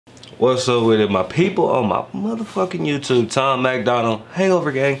What's up with it, my people on my motherfucking YouTube? Tom MacDonald,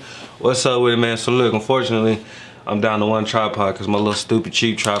 Hangover Gang. What's up with it, man? So look, unfortunately, I'm down to one tripod because my little stupid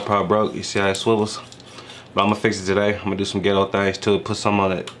cheap tripod broke. You see how it swivels? But I'm gonna fix it today. I'm gonna do some ghetto things to it, put some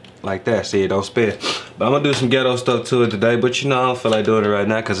on it like that, see it don't spin. But I'm gonna do some ghetto stuff to it today, but you know, I don't feel like doing it right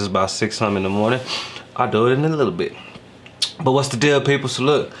now because it's about 6 something in the morning. I'll do it in a little bit. But what's the deal, people? So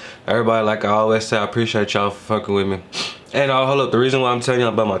look, everybody, like I always say, I appreciate y'all for fucking with me. And hold up, the reason why I'm telling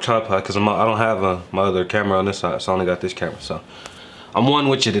y'all about my tripod, because I don't have my other camera on this side, so I only got this camera, so I'm one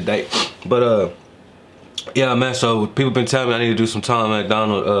with you today. But yeah, man, so people been telling me I need to do some Tom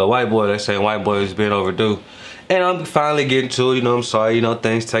MacDonald WHiteboy. They saying WHiteboy is being overdue. And I'm finally getting to it, you know, I'm sorry, you know,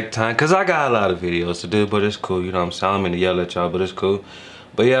 things take time, because I got a lot of videos to do, but it's cool, you know what I'm saying? I'm in to yell at y'all, but it's cool.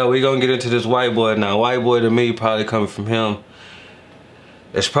 But yeah, we gonna get into this WHiteboy now. WHiteboy to me, probably coming from him,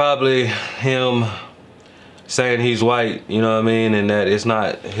 it's probably him saying he's white, you know what I mean, and that it's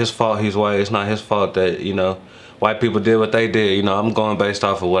not his fault he's white. It's not his fault that, you know, white people did what they did. You know, I'm going based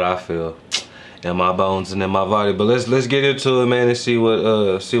off of what I feel in my bones and in my body. But let's get into it, man, and see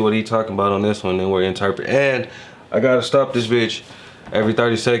what he talking about on this one, and we're interpreting. And I gotta stop this bitch every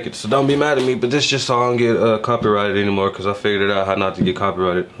 30 seconds, so don't be mad at me. But this just so I don't get copyrighted anymore, because I figured it out how not to get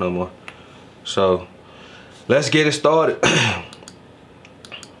copyrighted no more. So let's get it started.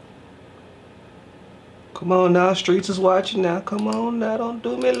 Come on now, streets is watching now. Come on now, don't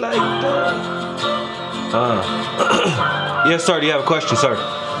do me like that. Yes, sir, do you have a question, sir?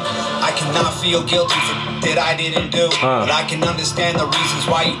 I cannot feel guilty for that I didn't do, but I can understand the reasons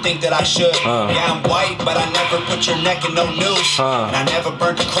why you think that I should. Yeah, I'm white, but I never put your neck in no noose. And I never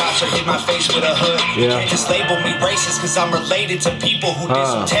burnt a cross or hit my face with a hood. You can't just label me racist, because I'm related to people who did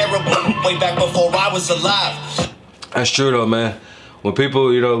some terrible way back before I was alive. That's true though, man. When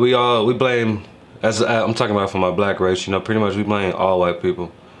people, you know, we blame, I'm talking about for my black race, you know, pretty much we blame all white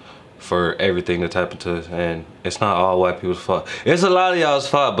people for everything that's happened to us, and it's not all white people's fault. It's a lot of y'all's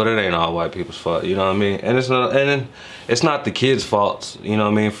fault, but it ain't all white people's fault, you know what I mean? And it's not the kids' faults, you know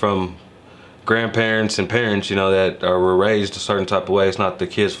what I mean, from grandparents and parents, you know, that were raised a certain type of way. It's not the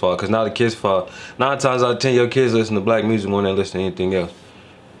kids' fault, because now the kids' fault. 9 times out of 10, your kids listen to black music more than they listen to anything else.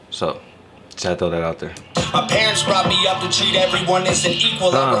 So just had to throw that out there. My parents brought me up to treat everyone as an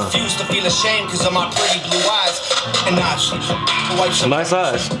equal. I refuse to feel ashamed because of my pretty blue eyes. And nice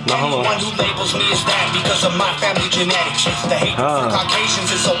eyes. No homo. Anyone who labels me as that because of my family genetics. The hate for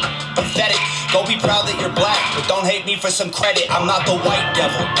Caucasians is so pathetic. Go be proud that you're black, but don't hate me for some credit. I'm not the white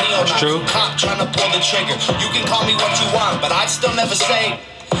devil. That's true. Cop trying to pull the trigger. You can call me what you want, but I'd still never say,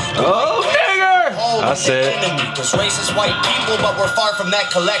 oh, nigger! I said, because racist white people, but we're far from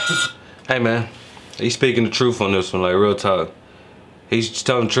that collective. Hey man, he's speaking the truth on this one, like real talk. He's just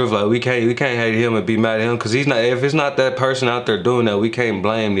telling the truth, like we can't hate him and be mad at him, because he's not. If it's not that person out there doing that, we can't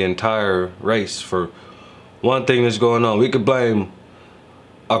blame the entire race for one thing that's going on. We could blame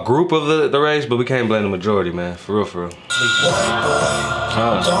a group of the race, but we can't blame the majority, man. For real, for real. White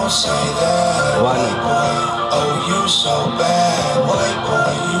boy, don't say that. Why White boy, oh you so bad. White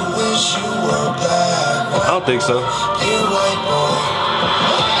boy, you wish you were black. White I don't think so. Dear white boy.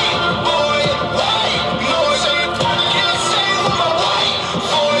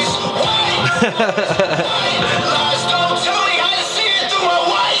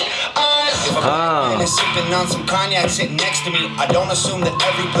 Sipping on some cognac sitting next to me. I don't assume that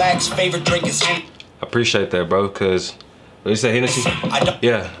every black's favorite drink is Hennessy. I appreciate that, bro, because what you say, Hennessy?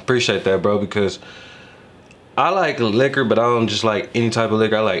 Yeah, appreciate that, bro, because I like liquor, but I don't just like any type of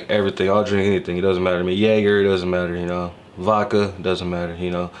liquor. I like everything. I'll drink anything. It doesn't matter to me. Jaeger, it doesn't matter, you know. Vodka, doesn't matter,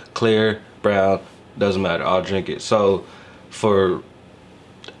 you know. Clear, brown, doesn't matter. I'll drink it. So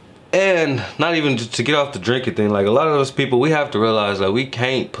and not even just to get off the drinking thing, like a lot of those people, we have to realize that we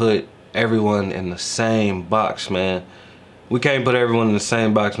can't put everyone in the same box, man. We can't put everyone in the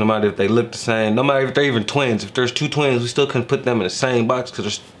same box, no matter if they look the same, no matter if they're even twins. If there's 2 twins, we still couldn't put them in the same box because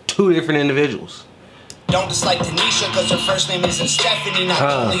there's 2 different individuals. Don't dislike Tanisha because her first name isn't Stephanie. Not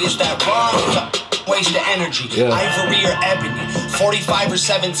only is that wrong, it's a waste of energy. Ivory or ebony, 45 or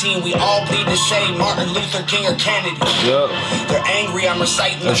 17, we all bleed the same. Martin Luther King or Kennedy. They're angry, I'm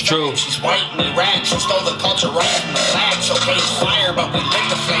reciting. That's true. She's white and he raps. She stole the culture right from the facts. Okay, it's fire, but we lit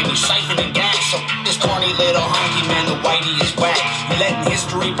the flame. We siphoned and gas. So this corny little honky man, the whitey is whack. You letting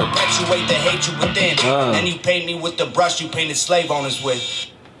history perpetuate the hatred within. And you paint me with the brush you painted slave owners with.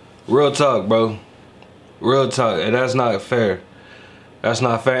 Real talk, bro. Real talk. And that's not fair. That's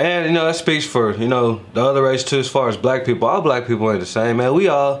not fair. And, you know, that speaks for, you know, the other race too, as far as black people. All black people ain't the same, man.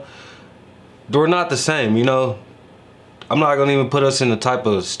 We're not the same, you know. I'm not gonna even put us in the type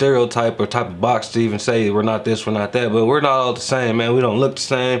of stereotype or type of box to even say we're not this, we're not that, but we're not all the same, man. We don't look the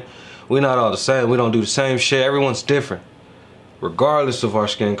same. we not all the same. We don't do the same shit. Everyone's different, regardless of our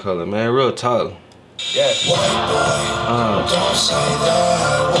skin color, man. Real talk. Yeah. White boy, don't say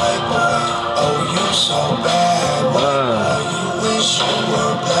that. White boy, oh you so bad. White boy, you wish you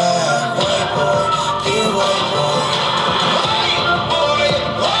were black. White boy, dear white boy. White boy,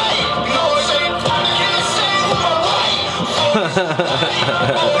 white, no say can't say we're white.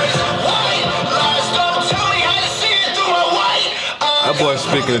 Boys, white, lies don't tell me how to see it through my white. That boy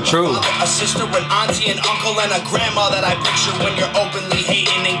speaking the truth. A sister, an auntie, an uncle, and a grandma that I picture when you're openly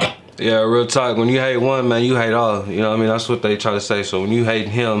hating and. Yeah, real talk. When you hate one, man, you hate all. You know what I mean? That's what they try to say. So when you hate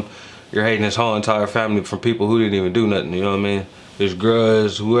him, you're hating his whole entire family from people who didn't even do nothing. You know what I mean? His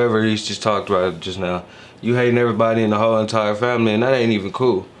grudge, whoever he's just talked about just now. You hating everybody in the whole entire family, and that ain't even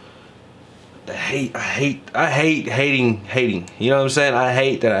cool. The hate, I hate hating. You know what I'm saying? I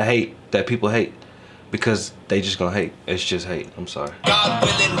hate that people hate. Because they just gonna hate. It's just hate. I'm sorry. God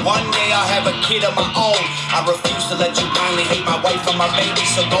willing, one day I'll have a kid of my own. I refuse to let you blindly hate my wife and my baby,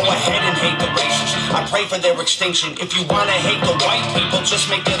 so go ahead and hate the races. I pray for their extinction. If you wanna hate the white people, just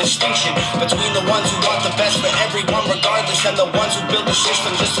make the distinction between the ones who want the best for everyone regardless and the ones who build the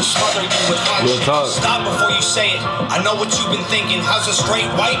system just to smother you with hardship. Stop before you say it. I know what you've been thinking. How's a straight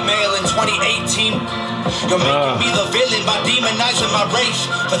white male in 2018? You're making me the villain by demonizing my race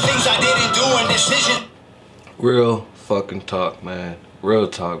for things I didn't do and decisions Real fucking talk, man. Real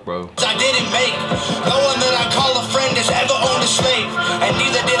talk, bro. I didn't make. No one that I call a friend has ever owned a slave, and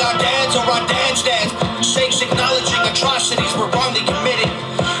neither did our dads or our dads' dads. Sakes acknowledging atrocities were wrongly committed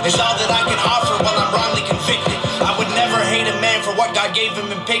is all that I can offer while I'm wrongly convicted. I would never hate a man for what God gave him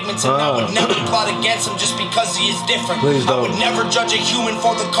in pigments, and I would never plot against him just because he is different. Please don't. I would never judge a human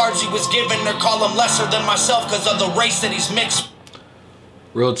for the cards he was given or call him lesser than myself because of the race that he's mixed.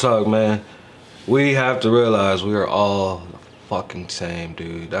 Real talk, man. We have to realize we are all the fucking same,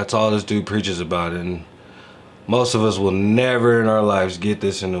 dude. That's all this dude preaches about, and most of us will never in our lives get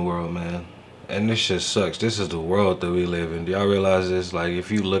this in the world, man. And this shit sucks. This is the world that we live in. Do y'all realize this? Like,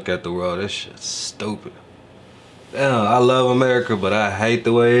 if you look at the world, this shit's stupid. Damn, I love America, but I hate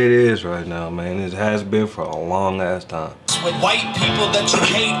the way it is right now, man. It has been for a long ass time. With white people that you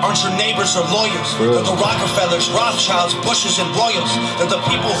hate aren't your neighbors or lawyers. They're the Rockefellers, Rothschilds, Bushes, and Royals. They're the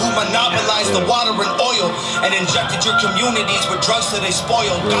people who monopolized the water and oil and injected your communities with drugs that they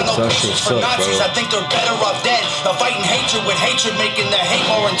spoiled. Got no patience for Nazis, I think they're better off dead. They're fighting hatred with hatred, making the hate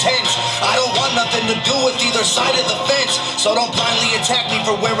more intense. I don't want nothing to do with either side of the fence, so don't blindly attack me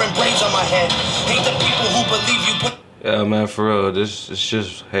for wearing braids on my head. Hate the people who believe you put... Yeah, man, for real, it's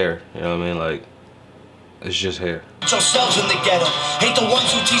just hair. You know what I mean? Like, it's just hair. Yourselves in the ghetto. Hate the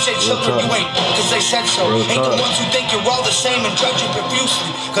ones who teach their children you ain't because they said so. Hate the ones who think you're all the same and judge you profusely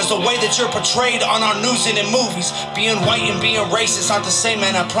because the way that you're portrayed on our news and in movies. Being white and being racist aren't the same,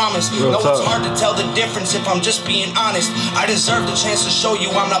 man, I promise. No, it's hard to tell the difference if I'm just being honest. I deserve the chance to show you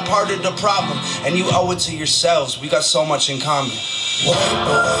I'm not part of the problem, and you owe it to yourselves. We got so much in common. White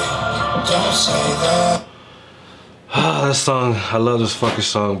boy, don't say that. That song, I love this fucking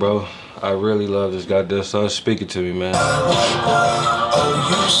song, bro. I really love this goddamn song. Speaking to me, man. White boy, oh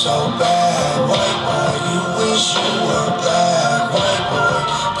you so bad. White boy, you wish you were black. White boy,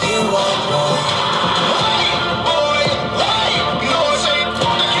 dear white boy. White boy, white, no say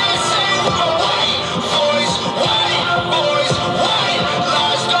I can't say we're white boys, white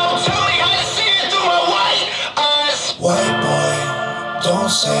lies don't tell me how to see it through my white eyes. White boy, don't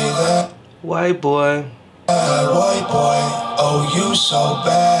say that. White boy. White boy, oh you so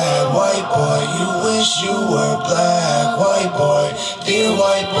bad. White boy, you wish you were black. White boy, dear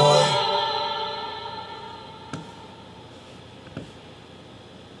white boy.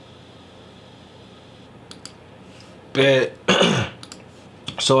 Bet.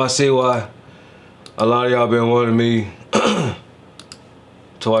 So I see why a lot of y'all been wanting me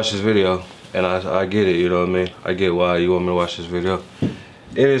to watch this video, and I get it, you know what I mean? I get why you want me to watch this video.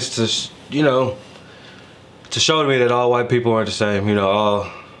 It is to, you know, to show me that all white people aren't the same, you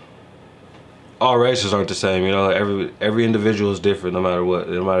know, all races aren't the same, you know, every individual is different no matter what.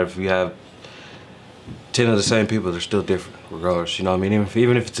 No matter if you have 10 of the same people, they're still different regardless, you know what I mean?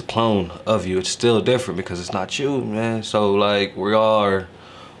 Even if it's a clone of you, it's still different because it's not you, man. So like, we all are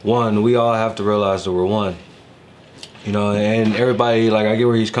one. We all have to realize that we're one, you know, and everybody, like, I get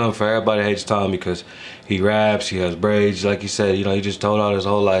where he's coming from. Everybody hates Tom because he raps, he has braids, like he said, you know, he just told all his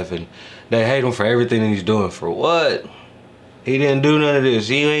whole life, and they hate him for everything that he's doing. For what? He didn't do none of this.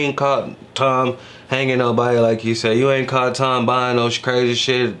 You ain't caught Tom hanging nobody, like he said. You ain't caught Tom buying those crazy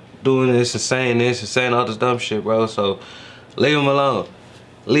shit, doing this and saying all this dumb shit, bro. So leave him alone.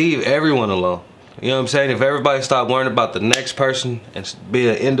 Leave everyone alone. You know what I'm saying? If everybody stopped worrying about the next person and be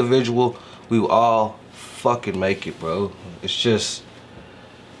an individual, we will all fucking make it, bro. It's just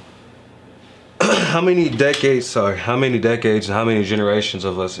how many decades and how many generations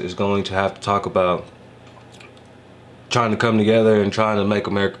of us is going to have to talk about trying to come together and trying to make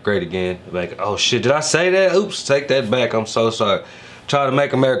America great again. Like, oh shit, did I say that? Oops, take that back. I'm so sorry. Try to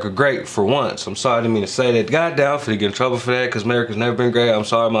make America great for once. I'm sorry, I didn't mean to say that. Goddamn, for to get in trouble for that, because America's never been great. I'm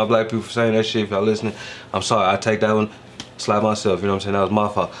sorry, my black people, for saying that shit. If y'all listening, I'm sorry. I take that one, slap myself. You know what I'm saying? That was my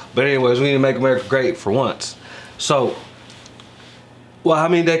fault. But anyways, we need to make America great for once. So, well, how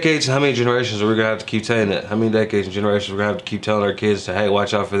many decades and how many generations are we gonna have to keep saying that? How many decades and generations we're gonna have to keep telling our kids to, hey,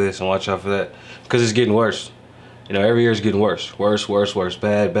 watch out for this and watch out for that? Because it's getting worse. You know, every year it's getting worse. Worse, worse, worse.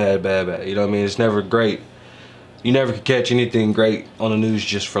 Bad, bad, bad, bad. You know what I mean? It's never great. You never could catch anything great on the news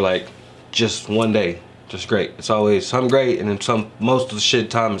just for like, just one day. Just great. It's always some great, and then most of the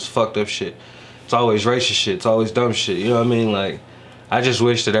shit time is fucked up shit. It's always racist shit. It's always dumb shit. You know what I mean? Like, I just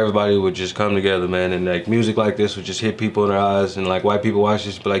wish that everybody would just come together, man, and like music like this would just hit people in their eyes, and like white people watch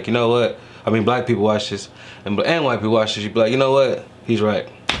this, be like, you know what? I mean, black people watch this, and white people watch this, you be like, you know what? He's right.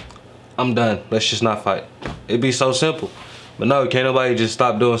 I'm done. Let's just not fight. It'd be so simple. But no, can't nobody just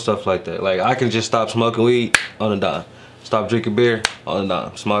stop doing stuff like that. Like, I can just stop smoking weed on a dime. Stop drinking beer on a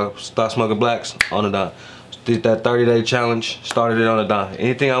dime. Stop smoking blacks on a dime. Did that 30-day challenge, started it on a dime.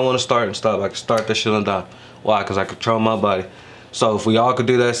 Anything I want to start and stop, I can start that shit on a dime. Why? Because I control my body. So if we all could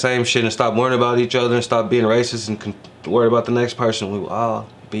do that same shit and stop worrying about each other and stop being racist and worry about the next person, we will all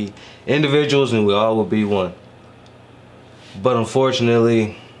be individuals and we all will be one. But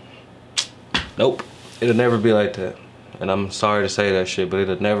unfortunately, nope, it'll never be like that. And I'm sorry to say that shit, but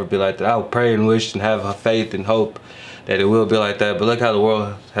it'll never be like that. I would pray and wish and have faith and hope that it will be like that. But look how the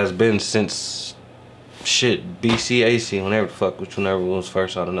world has been since shit, BC, AC, whenever the fuck, whenever it was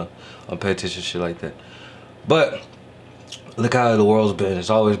first, I don't know. I don't pay attention to shit like that. But look how the world's been. It's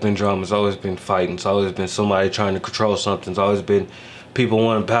always been drama. It's always been fighting. It's always been somebody trying to control something. It's always been people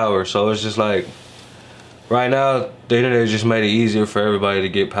wanting power. So it's just like, right now, the internet just made it easier for everybody to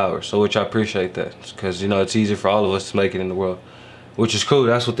get power. So which I appreciate that. Because, you know, it's easier for all of us to make it in the world. Which is cool.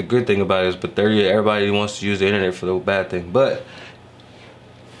 That's what the good thing about it is. But everybody wants to use the internet for the bad thing. But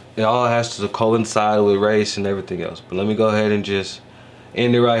it all has to coincide with race and everything else. But let me go ahead and just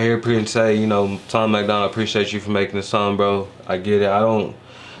end it right here and say, you know, Tom MacDonald, I appreciate you for making this song, bro. I get it.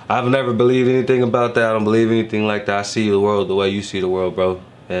 I've never believed anything about that. I don't believe anything like that. I see the world the way you see the world, bro.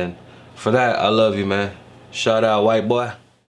 And for that, I love you, man. Shout out, white boy.